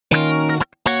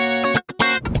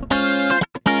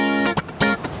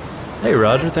Hey,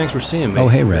 Roger. Thanks for seeing me. Oh,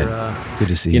 hey, Red. Good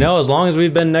to see you. You know, as long as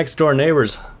we've been next door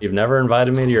neighbors, you've never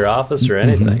invited me to your office or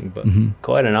anything, but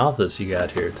quite an office you got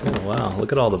here, too. Wow,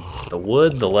 look at all the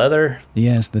wood, the leather.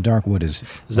 Yes, the dark wood is...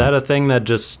 Is that a thing that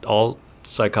just all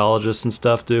psychologists and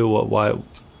stuff do?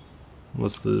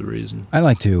 What's the reason? I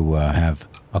like to have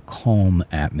a calm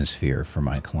atmosphere for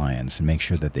my clients and make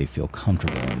sure that they feel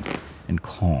comfortable and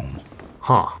calm.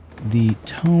 Huh. The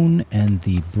tone and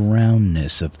the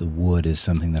brownness of the wood is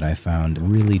something that I found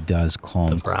really does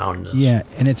calm. The brownness. Yeah,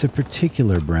 and it's a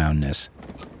particular brownness.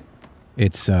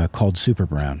 It's called super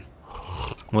brown.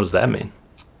 What does that mean?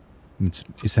 It's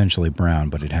essentially brown,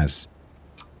 but it has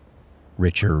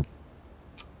richer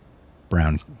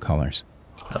brown colors.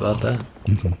 How about that?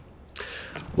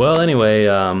 Well, anyway,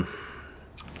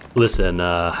 listen,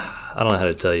 I don't know how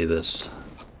to tell you this.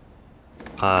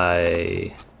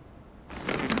 I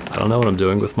don't know what I'm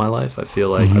doing with my life. I feel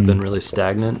like I've been really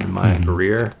stagnant in my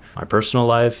career, my personal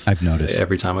life. I've noticed.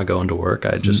 Every time I go into work,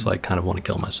 I just like kind of want to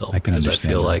kill myself. I can because understand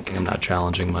I feel that. like I'm not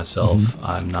challenging myself.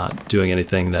 I'm not doing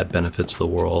anything that benefits the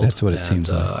world. That's what it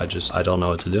seems like. I don't know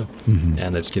what to do.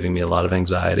 And it's giving me a lot of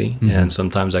anxiety. And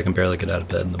sometimes I can barely get out of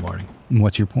bed in the morning. And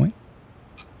what's your point?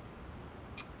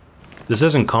 This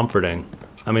isn't comforting.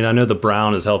 I mean, I know the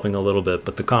brown is helping a little bit,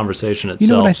 but the conversation itself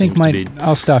You know what I think seems to be...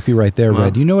 I'll stop you right there,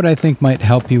 Red. You know what I think might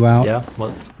help you out? Yeah?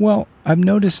 What? Well, I've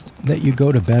noticed that you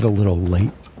go to bed a little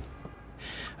late.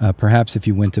 Perhaps if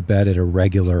you went to bed at a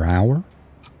regular hour.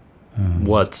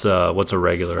 What's a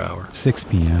regular hour? 6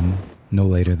 p.m., no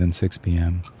later than 6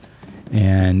 p.m.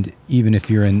 And even if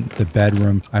you're in the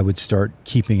bedroom, I would start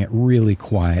keeping it really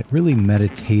quiet, really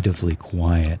meditatively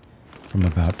quiet from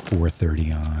about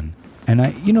 4:30 on. And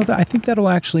I think that'll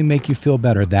actually make you feel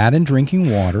better. That and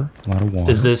drinking water, a lot of water.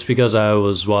 Is this because I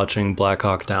was watching Black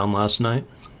Hawk Down last night,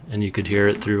 and you could hear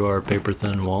it through our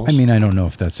paper-thin walls? I mean, I don't know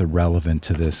if that's irrelevant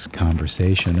to this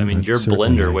conversation. I mean, your certainly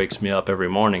blender wakes me up every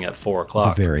morning at 4 o'clock.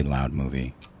 It's a very loud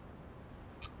movie.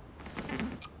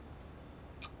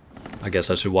 I guess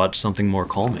I should watch something more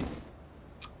calming.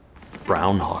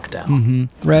 Brown Hawk Down.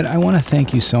 Red, I want to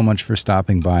thank you so much for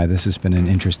stopping by. This has been an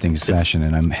interesting session,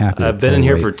 and I'm happy I've been in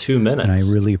here for 2 minutes. And I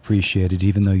really appreciate it,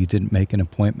 even though you didn't make an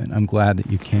appointment. I'm glad that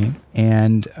you came.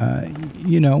 And,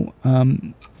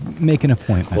 make an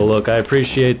appointment. Well, look, I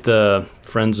appreciate the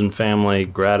friends and family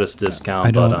gratis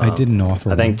discount. I didn't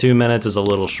offer I think one. 2 minutes is a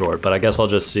little short, but I guess I'll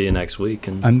just see you next week,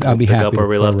 and I'll be pick happy up to where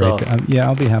we left off. Yeah,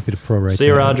 I'll be happy to prorate. See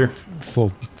you, that. Roger.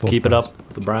 Full Keep it price. up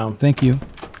with the brown. Thank you.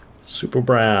 Super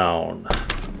brown.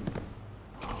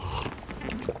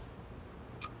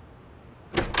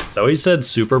 Is that what you said?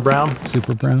 Super brown?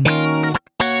 Super brown.